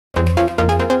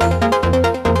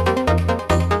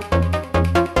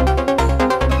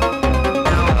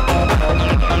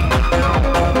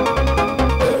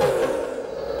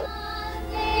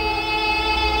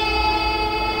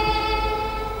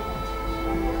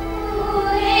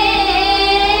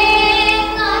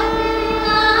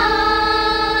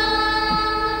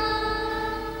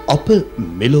අප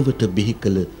මෙලොවට බිහි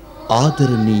කළ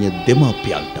ආදරණීය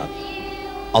දෙමාපියන්ටත්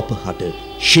අපහට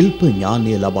ශිල්ප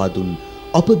ඥානය ලබා දුන්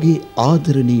අපගේ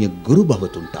ආදරණීය ගුරු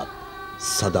භවතුන්ටත්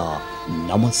සදා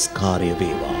නමස්කාරය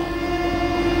වේවා.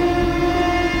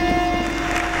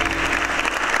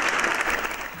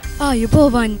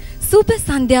 ආයුබෝවන් සුබ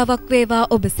සන්ධ්‍යාවක් වේවා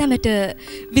ඔබ සැමට.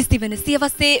 20 වන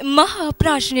සියවසේ මහා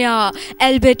ප්‍රශ්නයා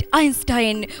ඇල්බර්ට්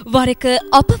අයින්ස්ටයින් වරක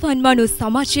අපවන් මනු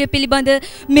සමාජය පිළිබඳ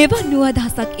මෙවන් වූ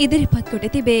අදහසක් ඉදිරිපත් කොට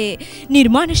තිබේ.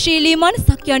 නිර්මාණශීලී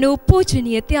මනසක් යනු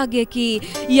පූජනීය ත්‍යාගයකි.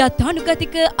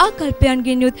 යථානුගතික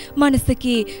ආකල්පයන්ගෙන් යුත්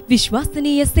මනසකි.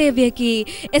 විශ්වසනීය සේවයකි.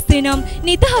 එසේනම්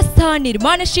නිදහස් හා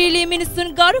නිර්මාණශීලී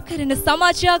මිනිසුන් ගරු කරන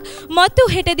සමාජයක් මතු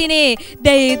හෙට දිනේ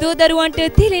දයදෝ දරුවන්ට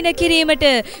තිලින කිරීමට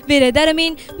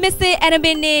වෙරදරමින් මෙසේ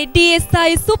ඇරඹෙන්නේ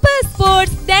DSI Super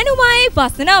Sports Danumai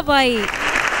Wasanawai.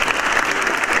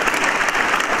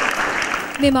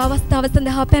 මෙම අවස්ථාව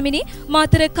සඳහා පැමිණි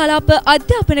මාතර කලාප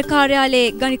අධ්‍යාපන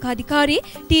කාර්යාලයේ ගණිකාධිකාරී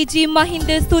TG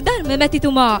මහින්ද සුධර්ම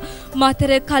මැතිතුමා,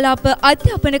 මාතර කලාප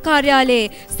අධ්‍යාපන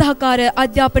කාර්යාලයේ සහකාර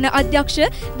අධ්‍යාපන අධ්‍යක්ෂ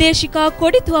දේශිකා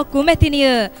කොඩිතුවක්කු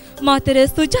මැතිනිය, මාතර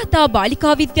සුජාතා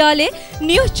බාලිකා විද්‍යාලයේ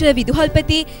නියෝජ්‍ය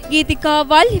විදුහල්පති ගීතිකා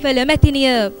වල්ලිවල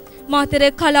මැතිනිය, මාතර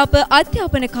කලාප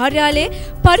අධ්‍යාපන කාර්යාලයේ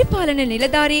පරිපාලන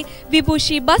නිලධාරී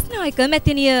විභූෂී බස්නායක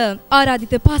මැතිනිය,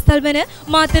 ආරාධිත පාසල් වන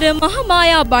මාතර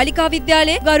මහාමායා බාලිකා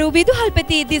විද්‍යාලයේ ගරු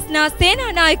විදුහල්පති දිස්නා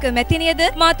සේනානායක මැතිනියද,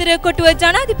 මාතර කොටුව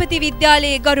ජනාධිපති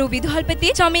විද්‍යාලයේ ගරු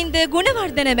විදුහල්පති චමින්ද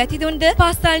ගුණවර්ධන මැතිතුන්ද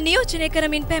පාසල් නියෝජනය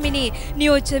කරමින් පැමිණි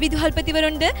නියෝජ්‍ය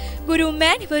විදුහල්පතිවරුන්ද ගුරු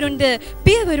මෑණිවරුන්ද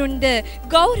පියවරුන්ද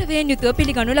ගෞරවයෙන් යුතුව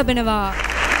පිළිගනු ලබනවා.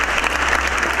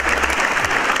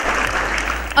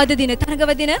 අද දින තරඟව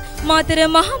දින මාතර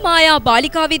මහාමායා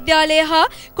බාලිකා විද්‍යාලය හා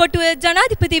කොටුව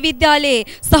ජනාධිපති විද්‍යාලයේ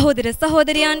සහෝදර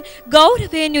සහෝදරයන්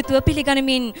ගෞරවයෙන් යුතුව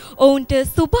පිළිගනිමින් ඔවුන්ට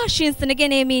සුභාශිංසන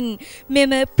ගෙනෙමින්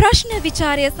මෙම ප්‍රශ්න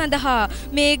විචාරය සඳහා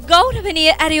මේ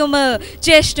ගෞරවනීය ඇරයුම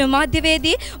ජ්‍යෙෂ්ඨ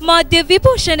මාධ්‍යවේදී මාධ්‍ය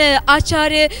විභූෂණ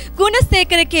ආචාර්ය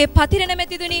ගුණසේකරගේ පතිරණ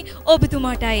මැතිතුනි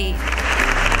ඔබතුමාටයි.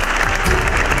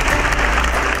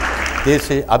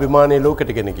 දේශයේ අභිමානයේ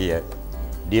ලෝකෙට ගෙන ගිය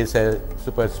DSI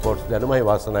Super Sports Danumai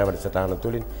Wasanawai වැඩසටහන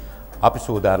තුලින් අපි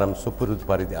සූදානම් සුපුරුදු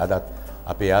පරිදි අදත්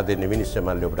අපේ ආදරණීය විනිශ්චය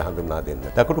මණ්ඩලය ඔබට හඳුන්වා දෙන්න.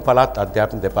 දකුණු පළාත්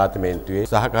අධ්‍යාපන දෙපාර්තමේන්තුවේ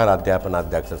සහකාර අධ්‍යාපන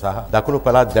අධ්‍යක්ෂ සහ දකුණු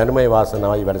පළාත් Danumai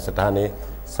Wasanawai වැඩසටහනේ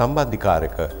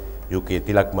සම්බන්ධීකාරක UK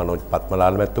තිලක් මනෝජ්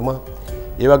පත්මලාල් මැතිතුමා,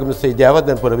 ඒ වගේම ශ්‍රී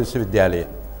ජයවර්ධනපුර විශ්වවිද්‍යාලයේ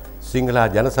සිංහල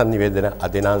ජන සංනිවේදන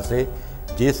අධිනාංශයේ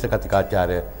ජ්‍යෙෂ්ඨ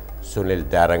කතිකාචාර්ය සුනිල්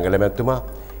ත්‍යාරංගල මැතිතුමා,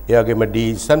 ඒ වගේම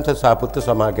ඩී සම්සසාපුත්ත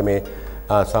සමාගමේ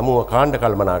සමූහ කාණ්ඩ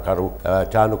කල්පනාකරු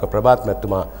චානුක ප්‍රභාත්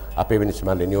මැතිතුමා අපේ විනිශ්චය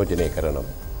මණ්ඩලය නියෝජනය කරනවා.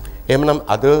 එහෙමනම්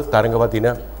අද තරඟව දින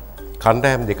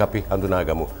කණ්ඩායම් දෙක අපි හඳුනා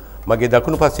ගමු. මගේ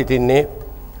දකුණු පස සිටින්නේ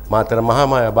මාතර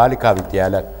මහාමායා බාලිකා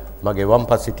විද්‍යාලයත්, මගේ වම්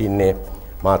පස සිටින්නේ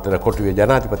මාතර කොටුවේ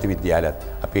ජනාධිපති විද්‍යාලයත්.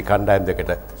 අපි කණ්ඩායම්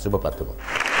දෙකට සුබ පතමු.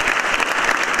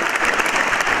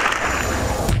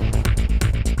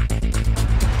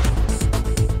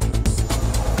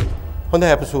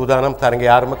 හොඳයි, අපි සූදානම් තරඟය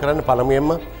ආරම්භ කරන්න.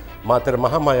 පළමුවෙන්ම මාතර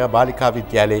මහාමායා බාලිකා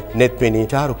විද්‍යාලයේ නෙත්වෙනි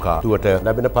චාරුකා තුවට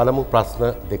ලැබෙන පළමු ප්‍රශ්න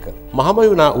දෙක.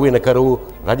 මහමයුනා උයන කරු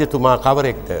රජතුමා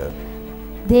කවරෙක්ද?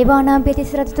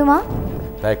 දේවානම්පියතිස්ස රජතුමා.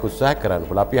 ඒක උත්සාහ කරන්න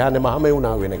පුළුවන්. අපි අහන්නේ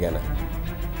මහමයුනා උයන ගැන.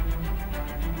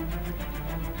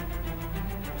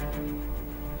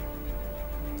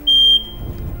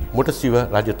 මුටසිව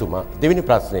රජතුමා. දෙවෙනි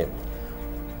ප්‍රශ්නය.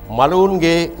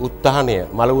 මලවුන්ගේ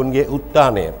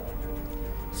උත්තානය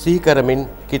සීකරමින්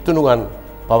කිතුණුවන්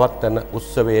පවත්වන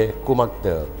උත්සවයේ කුමක්ද?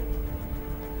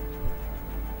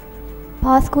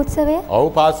 පාස්කු උත්සවය. ඔව්,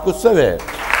 පාස්කු උත්සවය.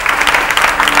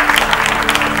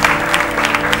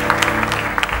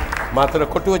 මාතර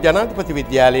කොටුව ජනාධිපති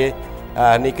විද්‍යාලයේ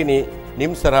නිකිනි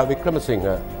නිම්සරා වික්‍රමසිංහ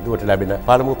දුවට ලැබෙන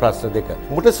පළමු ප්‍රශ්න දෙක.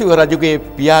 මුටසිව රජුගේ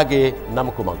පියාගේ නම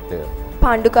කුමක්ද?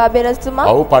 පණ්ඩුකාභය රජතුමා.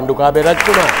 ඔව්, පණ්ඩුකාභය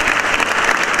රජතුමා.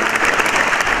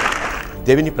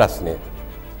 දෙවෙනි ප්‍රශ්නය.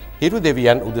 හිරු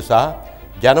දෙවියන් උදෙසා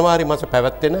ජනවාරි මාස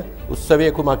පැවැත්වෙන උත්සවය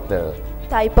කුමක්ද?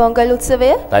 තයිපොංගල් උත්සවය.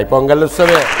 තයිපොංගල්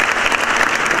උත්සවය.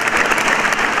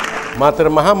 මාතර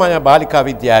මහාමායා බාලිකා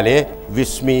විද්‍යාලයේ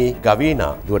විස්මී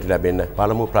ගවීනා දුවට ලැබෙන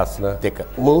පළමු ප්‍රශ්න දෙක.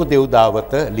 මූ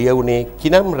දෙව්දාවත ලියවුණේ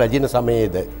කිනම් රජින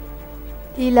සමයේද?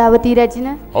 ලීලාවතී රජින.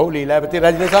 ඔව්, ලීලාවතී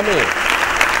රජින සමයේ.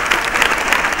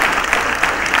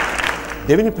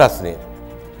 දෙවෙනි ප්‍රශ්නය.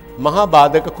 මහා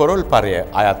බාධක කොරල්පරය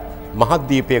අයත්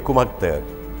මහද්වීපය කුමක්ද?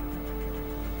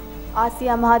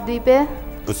 ආසියා මහද්වීපය.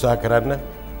 උත්සාහ කරන්න.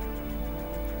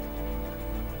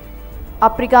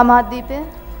 අප්‍රිකා මහද්වීපය.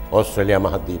 ඕස්ට්‍රේලියා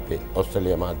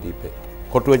මහද්වීපය.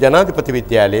 කොටුව ජනාධිපති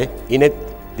විද්‍යාලයේ ඉනෙත්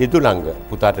දිදුලංග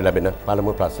පුතාට ලැබෙන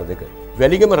පළමු ප්‍රශ්න දෙක.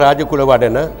 වැලිගම රාජකුල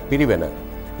වඩන පිරිවෙන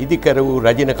ඉදිකර වූ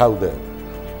රජින කවුද?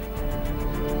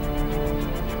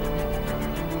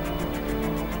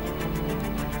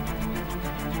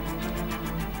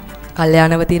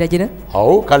 කල්යාණවතී රජින.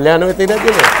 ඔව් කල්යාණවතී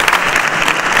රජින.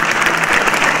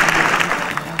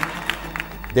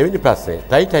 දෙවෙනි ප්‍රශ්නේ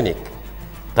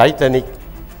ටයිටැනික්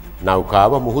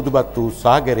නෞකාව මුහුදුබත් වූ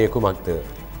සාගරය කුමක්ද?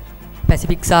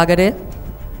 පැසිෆික් සාගරය.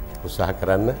 උත්සාහ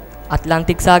කරන්න.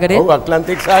 ඇට්ලන්ටික් සාගරය. ඔව්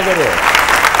ඇට්ලන්ටික් සාගරය.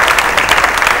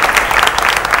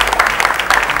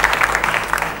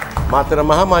 මාතර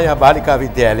මහා මායා බාලිකා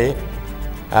විද්‍යාලයේ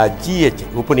GH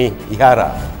උපනි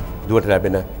ඉහාරා දුවට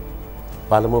ලැබෙන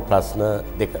පළමු ප්‍රශ්න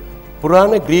දෙක.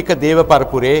 පුරාණ ග්‍රීක දේව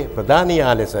පරපුරේ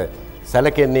ප්‍රධානියා ලෙස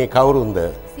සැලකෙන්නේ කවුරුන්ද?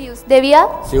 සියුස් දෙවියා.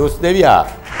 සියුස් දෙවියා.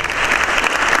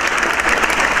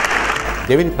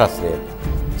 දෙවෙනි ප්‍රශ්නය.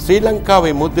 ශ්‍රී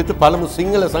ලංකාවේ මුද්‍රිත පළමු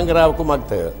සිංහල සංග්‍රහය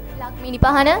කුමක්ද? ලක්මිනි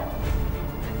පහන.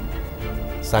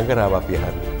 සංග්‍රහය අපි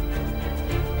අහන්නේ.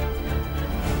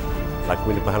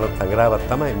 ලක්මිනි පහන සංග්‍රහයක්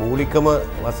තමයි මූලිකම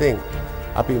වශයෙන්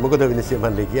අපි මොකද විනිශ්චය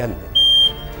මණ්ඩලය කියන්නේ.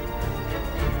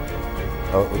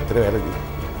 ඔව් උත්තර වැරදි.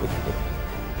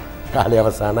 කාලය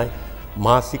අවසానයි.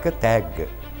 මාසික තෑග්ග.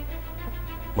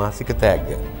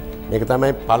 මේක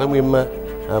තමයි පළමුවෙන්ම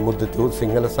මුද්‍රිත වූ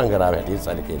සිංහල සංග්‍රහය හැටියට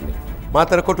සැලකෙන්නේ.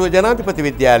 මාතර කොටුව ජනාධිපති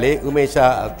විද්‍යාලයේ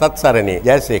උමේෂා තත්සරණේ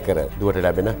ජයසේකර දුවට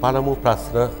ලැබෙන පළමු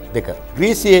ප්‍රශ්න දෙක.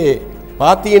 ග්‍රීසියේ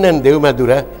පාතීනන්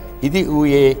දෙව්මැදුර ඉදි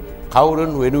වූයේ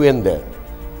කවුරුන් වෙනුවෙන්ද?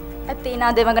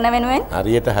 ඇතීනා දෙවඟන වෙනුවෙන්.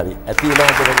 හරියට හරි. ඇතීනා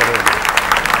දෙවඟන වෙනුවෙන්.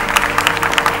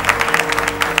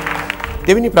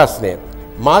 දෙවෙනි ප්‍රශ්නය.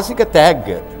 මාසික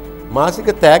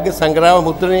තෑග්ග සංග්‍රහය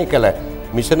මුද්‍රණය කළ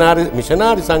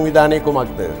මිෂනාරි සංවිධානය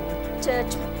කුමක්ද?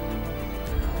 චර්ච්.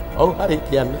 ඔව් හරි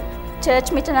කියන්න. චර්ච්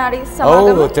මිෂනාරි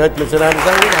සමාගම. ඔව් චර්ච් මිෂනාරි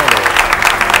සංවිධානය.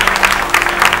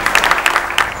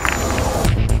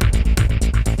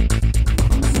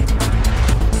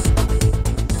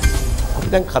 අපි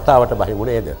දැන් කතාවට බහිමු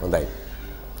නේද? හොඳයි.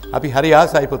 අපි හරි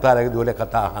ආසයි පුතාලගේ දුවල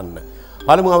කතා අහන්න.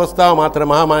 පළමු අවස්ථාව මාතර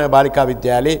මහා මායා බාලිකා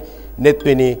විද්‍යාලයේ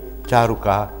නෙත්වෙනි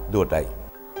චාරුකා දුවටයි.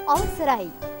 අවසරයි.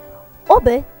 ඔබ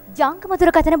ජංගම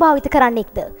දුරකථන භාවිත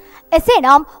කරන්නෙක්ද?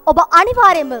 එසේනම් ඔබ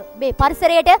අනිවාර්යයෙන්ම මේ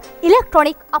පරිසරයට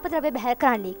ඉලෙක්ට්‍රොනික අපද්‍රව්‍ය බැහැර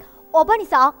කරන්නෙක්. ඔබ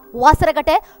නිසා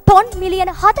වසරකට ටොන්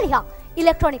මිලියන 40ක්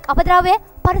ඉලෙක්ට්‍රොනික අපද්‍රව්‍ය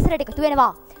පරිසරයට එකතු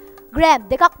වෙනවා. ග්‍රෑම්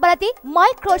 2ක් බලති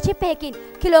මයික්‍රෝචිප් එකකින්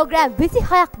කිලෝග්‍රෑම්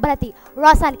 26ක් බලති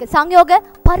රසායනික සංයෝග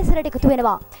පරිසරයට එකතු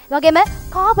වෙනවා. වගේම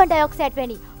කාබන් ඩයොක්සයිඩ්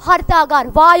වැනි හරිතාගාර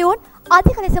වායුන්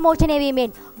අධික ලෙස මෝචනය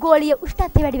වීමෙන් ගෝලීය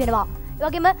උෂ්ණත්වය වැඩි වෙනවා.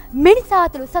 වගේම මිනිසා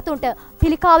ඇතුළු සතුන්ට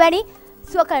පිළිකා වැනි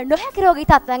සුවකර නොහැකි රෝගී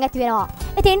තත්ත්වයන් ඇති වෙනවා.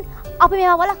 ඉතින් අපි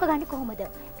මේවා වළක්වගන්නේ කොහොමද?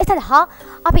 ඒ සඳහා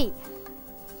අපි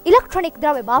ඉලෙක්ට්‍රොනික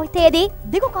ද්‍රව්‍ය භාවිතයේදී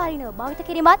දිගුකාලීනව භාවිත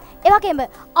කිරීමත්, ඒ වගේම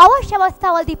අවශ්‍ය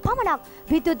අවස්ථාවලදී පමණක්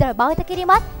විද්‍යුත් ද්‍රව්‍ය භාවිත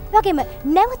කිරීමත්, වගේම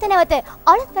නැවත නැවත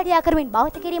අලුත් වැඩියා කරමින්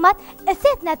භාවිත කිරීමත්,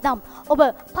 එසේත් නැත්නම් ඔබ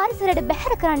පරිසරයට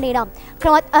බැහැර කරන්නේ නම්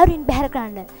ක්‍රමවත් අයුරින් බැහැර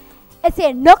කරන්න. එසේ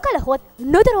නොකළහොත්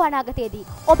නුදුරු අනාගතයේදී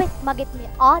ඔබෙත් මගෙත් මේ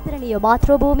ආදරණීය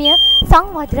මාතෘභූමිය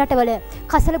සංවාද රටවල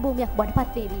කසල භූමියක් බවට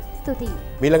පත් වේවි. ස්තුතියි.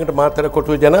 මීළඟට මාතර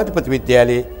කොටුව ජනාධිපති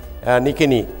විද්‍යාලයේ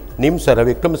නිකිනි නිම්සර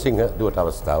වික්‍රමසිංහ දුවට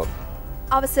අවස්ථාව.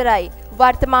 අවසරයි.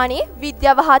 වර්තමානයේ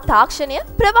විද්‍යාව හා තාක්ෂණය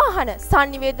ප්‍රවාහන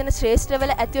සංනිවේදන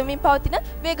ශ්‍රේෂ්ඨවල ඇතිවමින් පවතින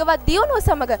වේගවත් දියුණුව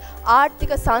සමග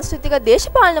ආර්ථික සංස්කෘතික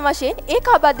දේශපාලන වශයෙන්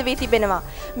ඒකාබද්ධ වී තිබෙනවා.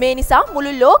 මේ නිසා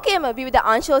මුළු ලෝකයේම විවිධ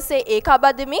අංශ ඔස්සේ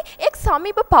ඒකාබද්ධ වී එක්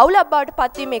සමීප පවුලක් බවට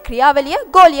පත්වීමේ ක්‍රියාවලිය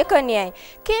ගෝලීයකරණයයි.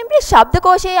 කේම්බ්‍රිජ්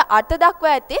ශබ්දකෝෂයේ අර්ථ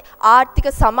දක්වා ඇත්තේ ආර්ථික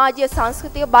සමාජීය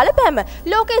සංස්කෘතික බලපෑම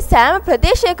ලෝකයේ සෑම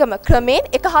ප්‍රදේශයකම ක්‍රමයෙන්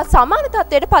එක හා සමාන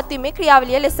තත්ත්වයට පත්වීමේ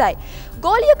ක්‍රියාවලිය ලෙසයි.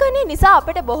 ගෝලීයකරණය නිසා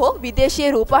අපට බොහෝ විදේශීය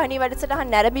රූපවාහිනී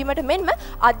වැඩසටහන් නැරඹීමට මෙන්ම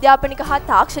අධ්‍යාපනික හා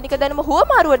තාක්ෂණික දැනුම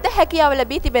හුවමාරුවට හැකියාව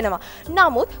ලැබී තිබෙනවා.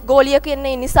 නමුත්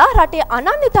ගෝලීයකරණය නිසා රටේ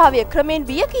අනන්‍යතාවය ක්‍රමෙන්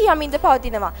වියකී යමින්ද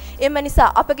පවතිනවා. එම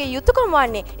නිසා අපගේ යුතුයකම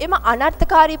වන්නේ එම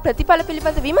අනර්ථකාරී ප්‍රතිඵල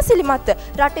පිළිබඳ විමසිලිමත්ව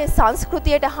රටේ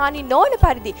සංස්කෘතියට හානි නොවන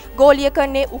පරිදි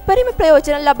ගෝලීයකරණයේ උපරිම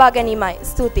ප්‍රයෝජන ලබා ගැනීමයි.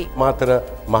 ස්තුතියි. මාතර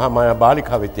මහා මායා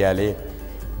බාලිකා විද්‍යාලයේ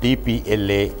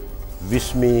DPLA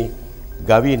විස්මී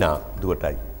ගවීනා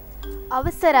දුවටයි.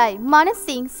 අවසරයි.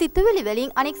 මනසින් සිතුවිලි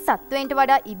වලින් අනෙක් සත්වයන්ට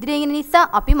වඩා ඉදිරියෙන් ඉන්න නිසා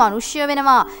අපි මනුෂ්‍ය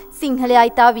වෙනවා. සිංහලයා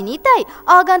ඊතා විනීතයි.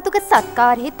 ආගන්තුක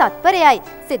සත්කාරෙහි තත්පරයයි.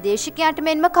 සදේශිකයන්ට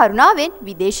මෙන්ම කරුණාවෙන්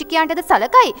විදේශිකයන්ටද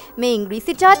සලකයි. මේ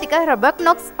ඉංග්‍රීසි ජාතික රොබර්ට්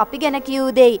නොක්ස් අපි ගැන කියූ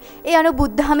දෙයි. ඒ අනුව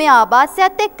බුද්ධමේ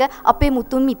ආభాසයත් එක්ක අපේ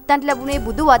මුතුන් මිත්තන්ට ලැබුණේ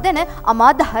බුදු වදන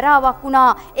අමා ධාරාවක්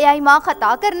වුණා. එයයි මා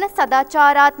කතා කරන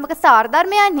සදාචාරාත්මක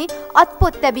සාරධර්මයන්හි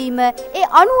අත්පොත් ලැබීම ඒ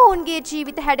අනුව ඔවුන්ගේ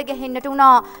ජීවිත හැඩ ගැහෙන්නට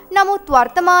වුණා. නමුත්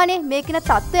වර්තමානයේ මේ මේකින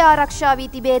තත්ත්වය ආරක්ෂා වී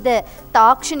තිබේද?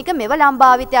 තාක්ෂණික මෙවලම්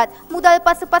භාවිතයත් මුදල්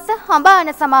පසුපස හඹාන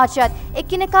සමාජයත්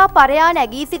එකිනෙකා පරයා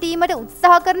නැගී සිටීමට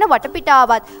උත්සාහ කරන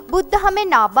වටපිටාවත්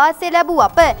බුද්ධහමෙන් ආభాසය ලැබූ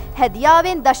අප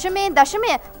හැදියාවෙන් දශමය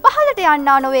පහළට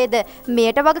යන්නා නොවේද?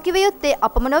 මෙයට වග කිව යුත්තේ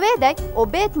අපම නොවේදයි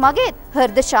ඔබේත් මගේත්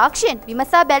හෘද සාක්ෂියෙන්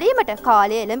විමසා බැලීමට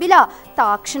කාලය එළඹිලා.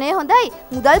 තාක්ෂණය හොඳයි,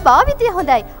 මුදල් භාවිතය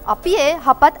හොඳයි. අපි ඒ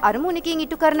හපත් අරමුණකින්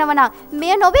ඉටු කරනවා නම්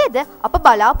මෙය නොවේද අප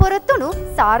බලාපොරොත්තු වුණු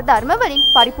සාරධර්ම වලින්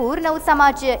පරිපූර්ණ වූ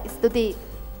සමාජය. ස්තුතියි.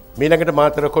 මීළඟට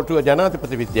මාතර කොටුව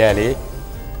ජනාධිපති විද්‍යාලයේ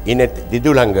ඉනෙත්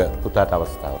දිදුලංග පුතාට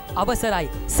අවස්ථාව. අවසරයි.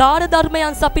 සාර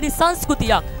ධර්මයන් සපිරි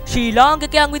සංස්කෘතියක් ශ්‍රී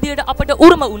ලාංකිකයන් විදියට අපට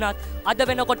උරුම වුණත් අද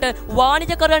වෙනකොට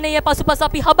වාණිජකරණයේ පසුපස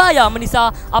අපි හබා යාම නිසා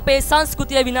අපේ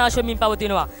සංස්කෘතිය විනාශ වෙමින්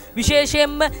පවතිනවා.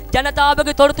 විශේෂයෙන්ම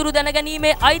ජනතාවගේ තොරතුරු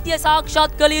දැනගැනීමේ අයිතිය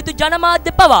සාක්ෂාත් කළ යුතු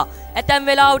ජනමාධ්‍ය පවා ඇතැම්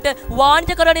වෙලාවට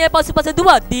වාණිජකරණයේ පසුපස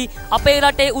දුවද්දී අපේ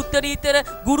රටේ උත්තරීතර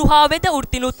ගුරු හා වෙද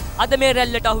වෘත්තිනුත් අද මේ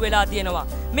රැල්ලට අහු වෙලා තියෙනවා.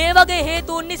 මේ වගේ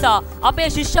හේතුන් නිසා අපේ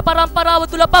ශිෂ්‍ය පරම්පරාව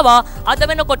තුල පවා අද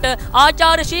වෙනකොට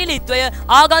ආචාරශීලීත්වය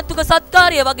ආගන්තුක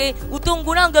සත්කාරය වගේ උතුම්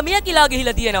ගුණාංග මිය කිලා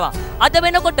ගිහිලා තියෙනවා. අද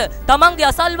වෙනකොට තමන්ගේ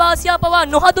අසල්වාසියා පවා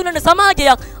නොහඳුනන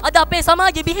සමාජයක් අද අපේ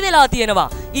සමාජෙ බිහි වෙලා තියෙනවා.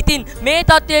 ඉතින් මේ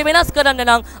තත්ත්වය වෙනස් කරන්න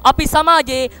නම් අපි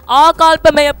සමාජයේ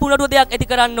ආකල්පමය පුනරුදයක් ඇති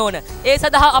කරන්න ඕන. ඒ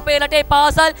සඳහා අපේ රටේ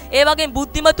පාසල්, ඒ වගේම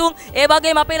බුද්ධිමතුන්, ඒ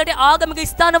වගේම අපේ රටේ ආගමික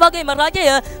ස්ථාන වගේම රජය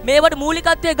මේවට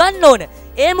මූලිකත්වය ගන්න ඕන.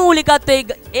 ඒ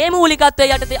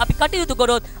මූලිකත්වයේ යටතේ අපි කටයුතු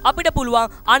කරොත් අපිට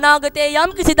පුළුවන් අනාගතයේ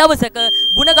යම්කිසි දවසක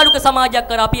ගුණගරුක සමාජයක්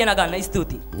කරා අපි යනගන්න.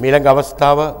 ස්තුතියි. මීළඟ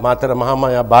අවස්ථාව මාතර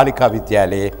මහාමායා බාලිකා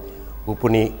විද්‍යාලයේ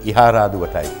උපුනි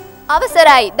ඉහාරාදුවටයි.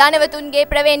 අවසරයි. ධනවතුන්ගේ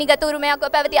ප්‍රවේණිගත උරුමයක්ව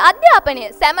පැවති අධ්‍යාපනය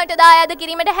සැමට දායාද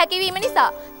කිරීමට හැකිවීම නිසා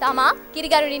තමා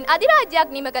කිරිගරුලින්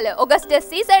අධිරාජ්‍යයක් නිම කළ ඔගස්ටස්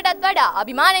සීසර්ටත් වඩා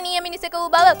අභිමානනීය මිනිසෙකු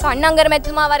වූ බව කන්නංගර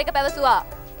මැතිතුමා වරක පැවසුවා.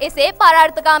 එසේ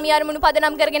පරාර්ථකාමී අරමුණු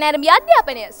පදනම් කරගෙන ආරම්භ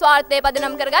අධ්‍යාපනය ස්වාර්ථය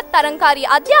පදනම් කරගත් තරංකාරී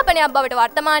අධ්‍යාපනයක් බවට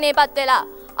වර්තමානයේ පත් වෙලා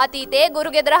අතීතයේ ගුරු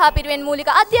ගෙදර හා පිරිවෙන් මූලික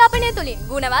අධ්‍යාපනය තුලින්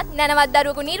ගුණවත් නැනවත්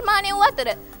දරුවෙකු නිර්මාණය වූ අතර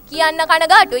කියන්න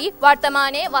කනගාටුයි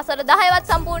වර්තමානයේ වසර 10වත්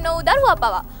සම්පූර්ණ වූ දරුවා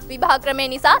පවා විභාග ක්‍රමය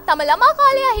නිසා තම ළමා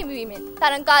කාලය හිමිවීමෙන්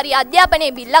තරංකාරී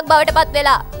අධ්‍යාපනයේ බිල්ලක් බවට පත්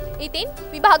වෙලා. ඉතින්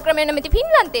විභාග ක්‍රමය නොමැති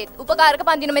ෆින්ලන්තයේත් උපකාරක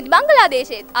පන්ති නොමැති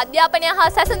බංගලාදේශයේත් අධ්‍යාපනය හා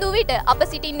සැසඳූ විට අප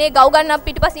සිටින්නේ ගව් ගන්නක්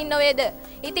පිටුපසින් නොවේද?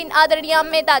 ඉතින් ආදරණීය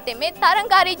අම්මේ තාත්තේ මේ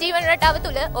තරංකාරී ජීවන රටාව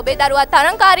තුළ ඔබේ දරුවා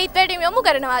තරංකාරීත්වයට යොමු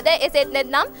කරනවාද? එසේත්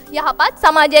නැත්නම් යහපත්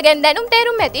සමාජය ගැන දැනුම්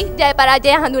තේරුම් ඇති ජය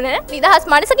පරාජය හඳුනන නිදහස්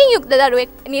මනසකින් යුක්ත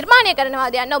දරුවෙක් නිර්මාණය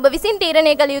කරනවාද යන්න ඔබ විසින්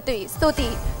තීරණය කළ යුතුයි.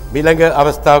 ස්තුතියි. මීළඟ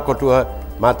අවස්ථාව කොටුව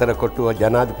මාතර කොටුව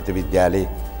ජනාධිපති විද්‍යාලයේ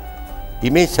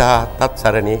ඉමේෂා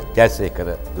තත්සරණී ජයසේකර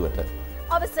දුවට.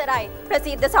 අවසරයි.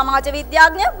 ප්‍රසිද්ධ සමාජ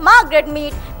විද්‍යාඥ මාග්‍රට්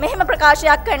මීඩ් මෙහෙම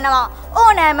ප්‍රකාශයක් කරනවා.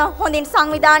 ඕනෑම හොඳින්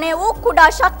සංවිධානය වූ කුඩා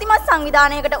ශක්තිමත්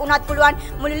සංවිධානයකට උනත් පුළුවන්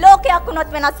මුළු ලෝකයක්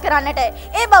උනොත් වෙනස් කරන්නට.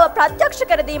 ඒ බව ප්‍රත්‍යක්ෂ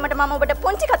කර දීමට මම ඔබට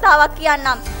පුංචි කතාවක්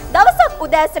කියන්නම්. දවසක්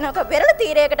උදෑසනක වෙරළ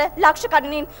තීරයකට ලක්ෂ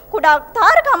කඩනින් කුඩා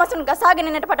තාරකාමසුන් ගසාගෙන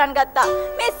එන්නට පටන් ගත්තා.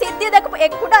 මේ සිද්ධිය දැකපු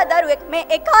එක් කුඩා දරුවෙක් මේ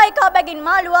එකා බැගින්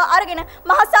මාළුවා අරගෙන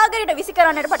මහා සාගරයට විසි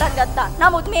කරන්නට පටන් ගත්තා.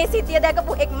 නමුත් මේ සිද්ධිය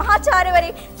දැකපු එක්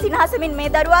මහාචාර්යවරයෙක් සිනහසමින් මේ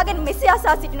දරුවාගෙන් මෙසේ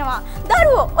අසා සිටිනවා.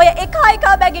 දරුවෝ ඔය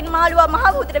එකා බැගින් මාළුවා මහ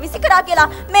භූතයට විසි කරා කියලා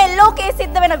මේ ලෝකයේ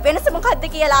සිද්ධ වෙන වෙනස මොකද්ද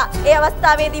කියලා. ඒ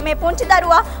අවස්ථාවේදී මේ පුංචි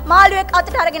දරුවා මාළුවෙක්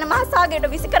අතට අරගෙන මහා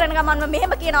සාගරයට විසි කරන ගමන්ම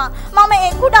මෙහෙම කියනවා. මම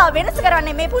ඒ කුඩා වෙනස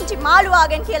කරන්නේ මේ පුංචි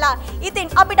මාළුවාගෙන් කියලා. ඉතින්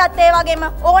අපිටත් ඒ වගේම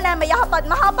ඕනෑම යහපත්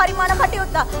මහා පරිමාණ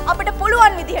කටයුත්ත අපිට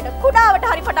පුළුවන් විදිහට කුඩාවට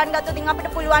හරි පටන් ගත්තොත්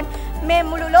අපිට පුළුවන් මේ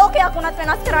මුළු ලෝකයක් උනත්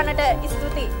වෙනස් කරන්නට.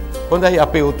 ස්තුතියි. හොඳයි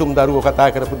අපේ උතුම් දරුවෝ කතා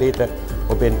කරපු දෙයට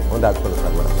ඔබෙන් හොඳ අත්පොල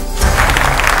සම්මානයක්.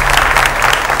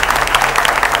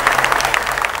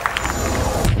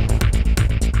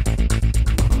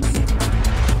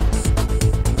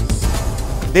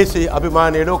 දේශීය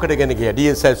අභිමානයේ ලෝකෙට ගෙන ගිය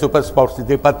DSL සුපර් ස්පෝර්ට්ස්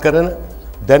ඉදිරිපත් කරන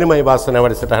දැනුමයි වාසනාව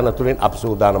වැඩසටහන තුළින් අප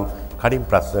සූදානම් කඩින්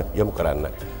ප්‍රශ්න යොමු කරන්න.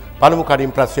 පළමු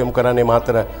කඩින් ප්‍රශ්න යොමු කරන්නේ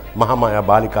මාතර මහාමායා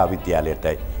බාලිකා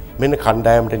විද්‍යාලයටයි. මෙන්න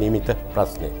කණ්ඩායමට නියමිත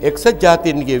ප්‍රශ්නය. එක්සත්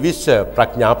ජාතීන්ගේ විශ්ව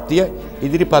ප්‍රඥාප්තිය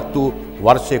ඉදිරිපත් වූ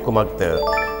වර්ෂය කුමක්ද?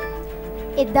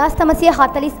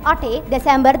 1948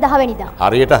 දෙසැම්බර් 10 වෙනිදා.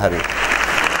 හරියට හරි.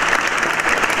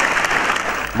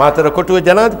 මාතර කොටුව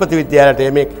ජනාධිපති විද්‍යාලයට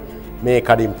මේ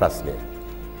කඩින් ප්‍රශ්නය.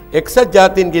 එක්සත්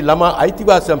ජාතීන්ගේ ළමා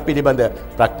අයිතිවාසිකම් පිළිබඳ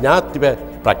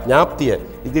ප්‍රඥාප්තිය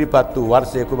ඉදිරිපත් වූ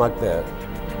වර්ෂය කුමක්ද?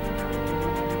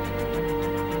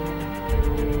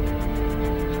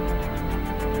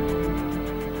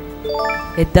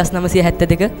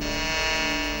 1972.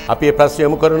 අපි මේ ප්‍රශ්න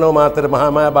යොමු කරනවා මාතර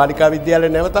මහාමායා බාලිකා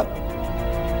විද්‍යාලයේ නැවතත්.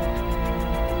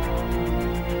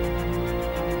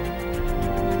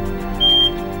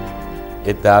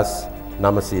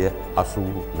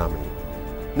 1989.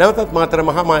 නැවතත් මාතර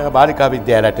මහාමායා බාලිකා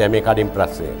විද්‍යාලයට මේ කඩින්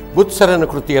ප්‍රශ්නය. බුත්සරණ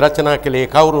කෘතිය රචනා කළේ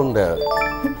කවුරුන්ද?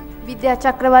 විද්‍යා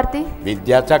චක්‍රවර්ති.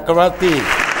 විද්‍යා චක්‍රවර්ති.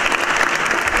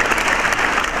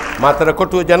 මාතර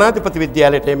කොටුව ජනාධිපති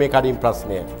විද්‍යාලයට මේ කඩින්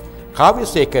ප්‍රශ්නය.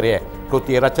 කාව්‍යසේකරය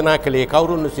කෘතිය රචනා කළේ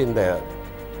කවුරුන් විසින්ද?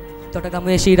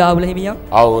 තොටගමුවේ ශ්‍රී රාහුල හිමියන්.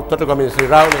 ඔව් තොටගමුවේ ශ්‍රී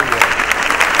රාහුල හිමියන්.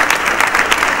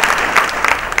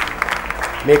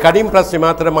 මේ කඩින් ප්‍රශ්නේ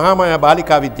මාතර මහා මායා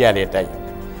බාලිකා විද්‍යාලයටයි.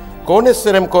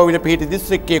 කෝණෙස්සරම් කෝවිල පිහිටි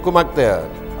දිස්ත්‍රික්කයේ කුමක්ද?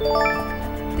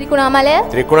 ත්‍රිකුණාමලය.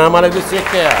 ත්‍රිකුණාමලය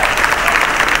දිස්ත්‍රික්කය.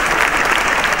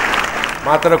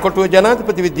 මාතර කොටුව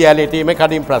ජනාධිපති විද්‍යාලයට මේ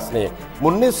කඩින් ප්‍රශ්නය.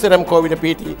 මුන්නෙස්සරම් කෝවිල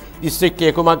පිහිටි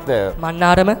දිස්ත්‍රික්කයේ කුමක්ද?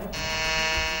 මන්නාරම.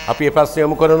 අපි මේ ප්‍රශ්නය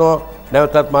යොමු කරනවා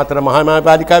නැවතත් මාතර මහා මායා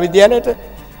බාලිකා විද්‍යාලයට.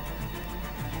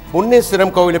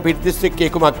 මුන්නෙස්සරම් කෝවිල පිහිටි දිස්ත්‍රික්කයේ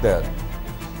කුමක්ද?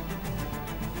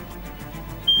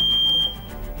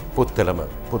 පුත්තලම.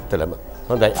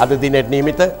 හොඳයි. අද දිනේට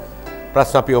නියමිත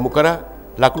ප්‍රශ්න අපි යොමු කරා.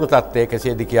 ලකුණු තත්ත්වය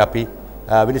කෙසේද කියා අපි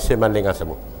විනිශ්චය මණ්ඩලයෙන්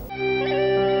අසමු.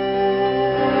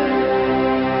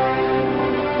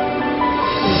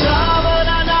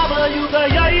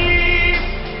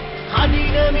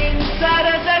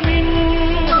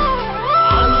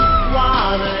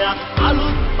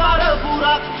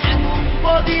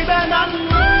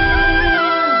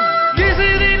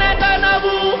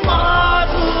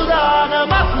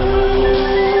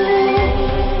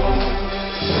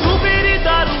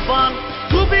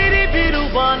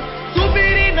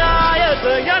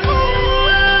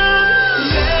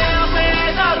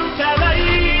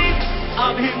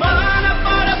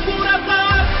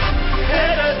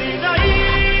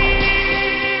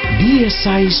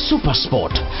 DSI Super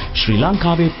Sport ශ්‍රී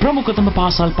ලංකාවේ ප්‍රමුඛතම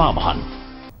පාසල් පාබහන්.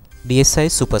 DSI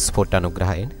Super Sport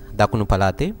අනුග්‍රහයෙන් දකුණු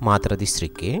පළාතේ මාතර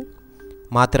දිස්ත්‍රික්කයේ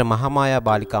මාතර මහා මායා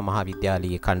බාලිකා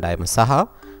මහාවිද්‍යාලීය කණ්ඩායම සහ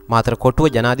මාතර කොටුව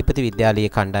ජනාධිපති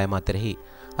විද්‍යාලීය කණ්ඩායම අතරෙහි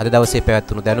අද දවසේ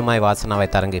පැවැත්වුණු දැනුමයි වාසනාවයි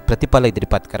තරඟයේ ප්‍රතිඵල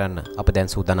ඉදිරිපත් කරන්න අප දැන්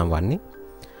සූදානම් වන්නේ.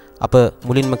 අප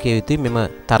මුලින්ම කිය යුතුයි මෙම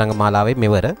තරඟ මාලාවේ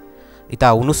මෙවර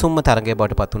ඉතා උණුසුම්ම තරඟය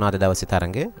බවට පත් වුණ අද දවසේ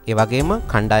තරඟය. ඒ වගේම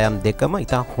කණ්ඩායම් දෙකම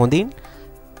ඉතා හොඳින්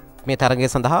මේ තරඟය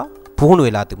සඳහා පුහුණු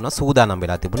වෙලා තිබුණා, සූදානම්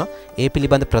වෙලා තිබුණා. ඒ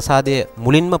පිළිබඳ ප්‍රසාදය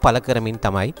මුලින්ම පළ කරමින්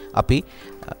තමයි අපි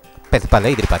ප්‍රතිඵල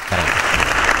ඉදිරිපත් කරන්නේ.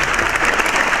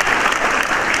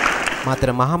 මාතර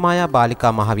මහා මායා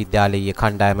බාලිකා මහාවිද්‍යාලීය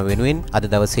කණ්ඩායම වෙනුවෙන් අද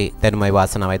දවසේ දැනුමයි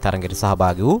වාසනාවයි තරඟයට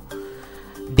සහභාගී වූ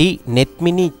ඩී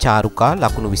නෙත්මිනි චාරුකා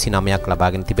ලකුණු 29ක්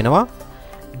ලබාගෙන තිබෙනවා.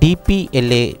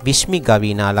 DPLA විශ්මි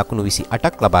ගවීනා ලකුණු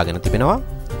 28ක් ලබාගෙන තිබෙනවා.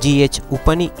 GH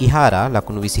උපනි ඉහාරා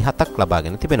ලකුණු 27ක්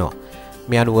ලබාගෙන තිබෙනවා.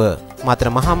 මේ අනුව මාතර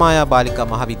මහා මායා බාලිකා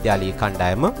මහාවිද්‍යාලීය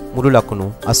කණ්ඩායම මුළු ලකුණු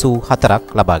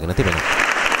 84ක් ලබාගෙන තිබෙනවා.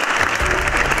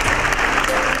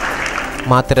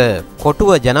 මාතර කොටුව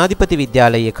ජනාධිපති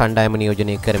විද්‍යාලීය කණ්ඩායම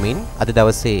නියෝජනය කරමින් අද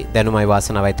දවසේ දැනුමයි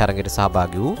වාසනාවයි තරඟයට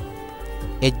සහභාගී වූ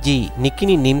HG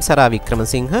නිකිනි නිම්සරා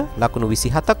වික්‍රමසිංහ ලකුණු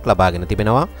 27ක් ලබාගෙන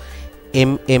තිබෙනවා.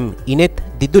 MM ඉනෙත්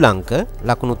දිදුලංක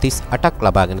ලකුණු 38ක්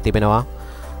ලබාගෙන තිබෙනවා.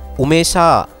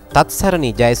 උමේෂා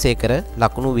තත්සරණි ජයසේකර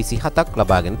ලකුණු 27ක්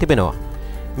ලබාගෙන තිබෙනවා.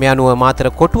 මේ අනුව මාතර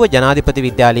කොටුව ජනාධිපති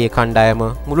විද්‍යාලීය කණ්ඩායම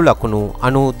මුළු ලකුණු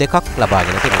 92ක්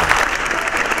ලබාගෙන තිබෙනවා.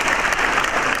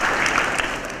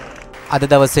 අද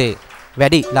දවසේ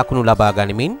වැඩි ලකුණු ලබා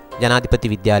ගනිමින්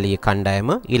ජනාධිපති විද්‍යාලීය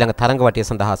කණ්ඩායම ඊළඟ තරඟ වටය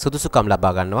සඳහා සුදුසුකම්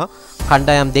ලබා ගන්නවා.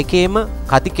 කණ්ඩායම් දෙකේම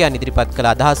කතිකයන් ඉදිරිපත්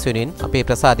කළ අදහස් වෙනුවෙන් අපේ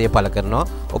ප්‍රසාදය පළ කරනවා.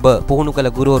 ඔබ පුහුණු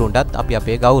කළ ගුරුවරුන්ටත් අපි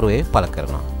අපේ ගෞරවය පළ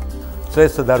කරනවා.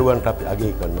 ශ්‍රේෂ්ඨ දරුවන්ට අපි අගය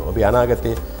කරනවා. ඔබේ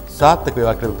අනාගතයේ සාර්ථක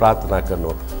වේවා කියලා ප්‍රාර්ථනා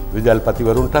කරනවා.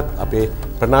 විද්‍යාලපතිවරුන්ටත් අපේ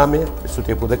ප්‍රණාමය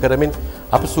ස්තුතිය පුද කරමින්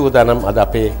අප සූදානම් අද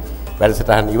අපේ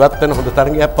වැඩසටහන ඉවත් වෙන හොඳ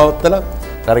තරඟයක් පවත්වලා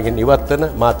තරගෙන් ඉවත් වෙන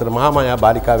මාතර මහා මායා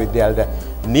බාලිකා විද්‍යාලයට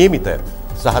නියමිත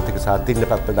සහතික සහ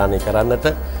තින්නපත් ප්‍රදානය කරන්නට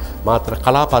මාතර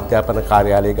කලාප අධ්‍යාපන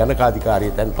කාර්යාලයේ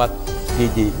ගණකාධිකාරී තැන්පත්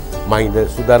TG මහින්ද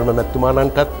සුධර්ම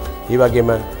මැතිතුමාණන්ටත් ඒ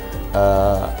වගේම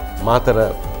මාතර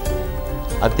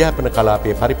අධ්‍යාපන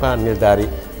කලාපයේ පරිපාලන නිලධාරී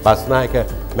බස්නායක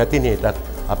මැතිණියටත්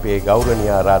අපේ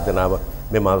ගෞරවනීය ආරාධනාව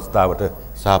මෙම අවස්ථාවට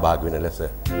සහභාගී වෙන ලෙස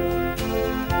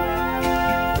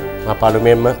මා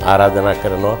පළමුවෙන්ම ආරාධනා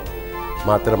කරනවා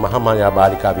මාතර මහා මායා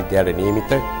බාලිකා විද්‍යාලයේ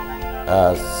නියමිත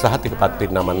සහතික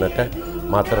පත්‍රික නමන්නට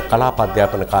මාතර කලාප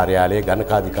අධ්‍යාපන කාර්යාලයේ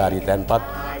ගණකාධිකාරී තැන්පත්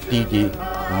TG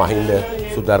මහින්ද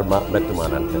සුධර්ම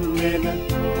මැතිතුමාණන්ට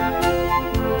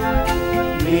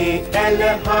මේ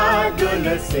ඇලහා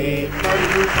ජොලසේ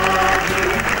පල්හාගෙන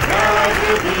රාජ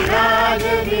විරාජ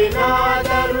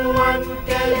විනාදරුවන්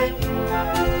කළ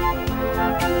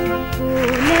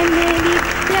පූනම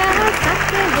විද්‍යා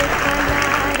සකල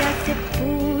කලා රස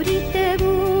පූරිත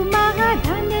වූ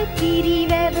මහධන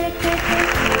කිරිවැවකට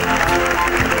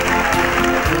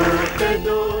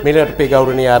මෙලට අපේ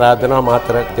ගෞරවනීය ආරාධනාව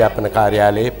මාතර අධ්‍යාපන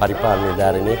කාර්යාලයේ පරිපාලන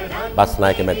නිලධාරිණී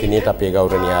බස්නායක මැතිණියට අපේ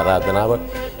ගෞරවනීය ආරාධනාව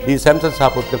දී සැම්සන්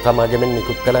සහපුත්‍ර සමාගමෙන්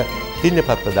නිකුත් කළ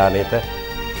තින්නපත් ප්‍රදානයට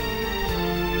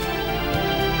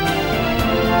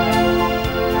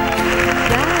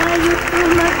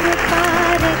කුමක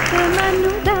පාරක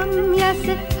මනුදම් යස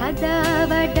හදා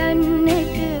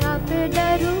වඩන්නට අප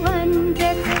දරුවන්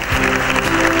රැක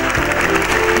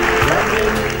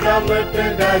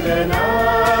ගමට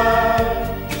ගලනා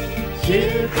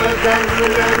ශිල්ප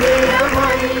ගනුල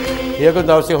නියමයි. ඒක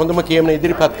දවසේ හොඳම කියමන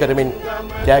ඉදිරිපත් කරමින්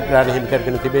ජයග්‍රහණ හිමි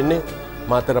කරගෙන තිබෙන්නේ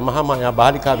මාතර මහාමායා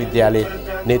බාලිකා විද්‍යාලයේ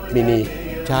නෙත්මිනි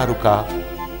චාරුකා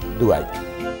දුවයි.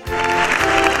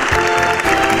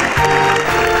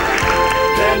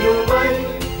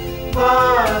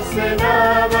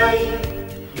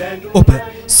 ඔබ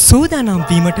සූදානම්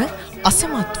වීමට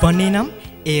අසමත් වන්නේ නම්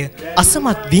එය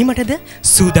අසමත් වීමටද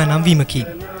සූදානම් වීමකි.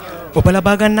 ඔබ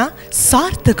ලබා ගන්නා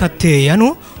සාර්ථකත්වය යනු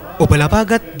ඔබ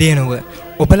ලබාගත් දේ නොව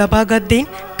ඔබ ලබාගත් දෙයින්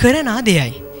කරන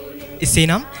දෙයයි.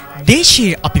 එසේනම්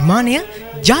දේශීය අභිමානය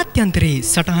ජාත්‍යන්තරයේ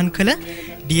සටහන් කළ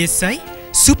DSI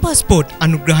සුපර් ස්පෝර්ට්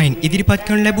අනුග්‍රහයෙන් ඉදිරිපත්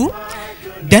කරනු ලැබූ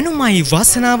දැනුමයි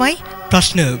වාසනාවයි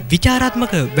ප්‍රශ්න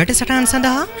විචාරාත්මක වැඩසටහන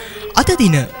සඳහා අද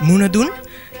දින මුණ දුන්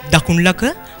දකුණුලක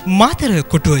මාතර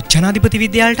කොටුව ජනාධිපති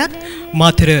විද්‍යාලයටත්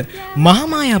මාතර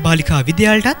මහාමායා බාලිකා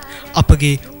විද්‍යාලයටත්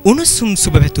අපගේ උණුසුම්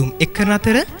සුබ පැතුම් එක් කරන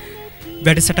අතර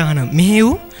වැඩසටහන මෙහෙය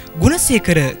වූ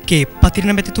ගුණසේකර කේ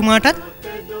පතිරණ මැතිතුමාටත්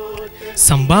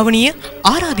සම්භාවනීය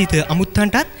ආරාධිත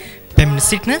අමුත්තන්ටත් පැමිණ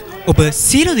සිටින ඔබ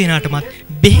සියලු දෙනාටමත්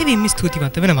බෙහෙවින්ම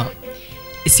ස්තුතිවන්ත වෙනවා.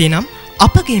 එසේනම්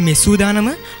අපගේ මේ සූදානම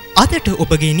අදට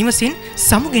ඔබගේ නිවසින්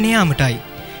සමුගෙන යාමටයි.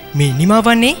 මේ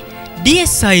නිමවන්නේ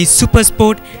DSI සුපර්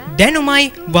ස්පෝර්ට් දැනුමයි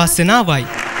වාසනාවයි.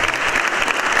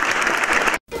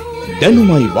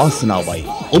 දැනුමයි වාසනාවයි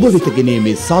ඔබ වෙත ගෙනේ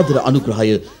මේ සාදර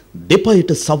අනුග්‍රහය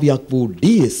දෙපයට සවියක් වූ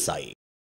DSI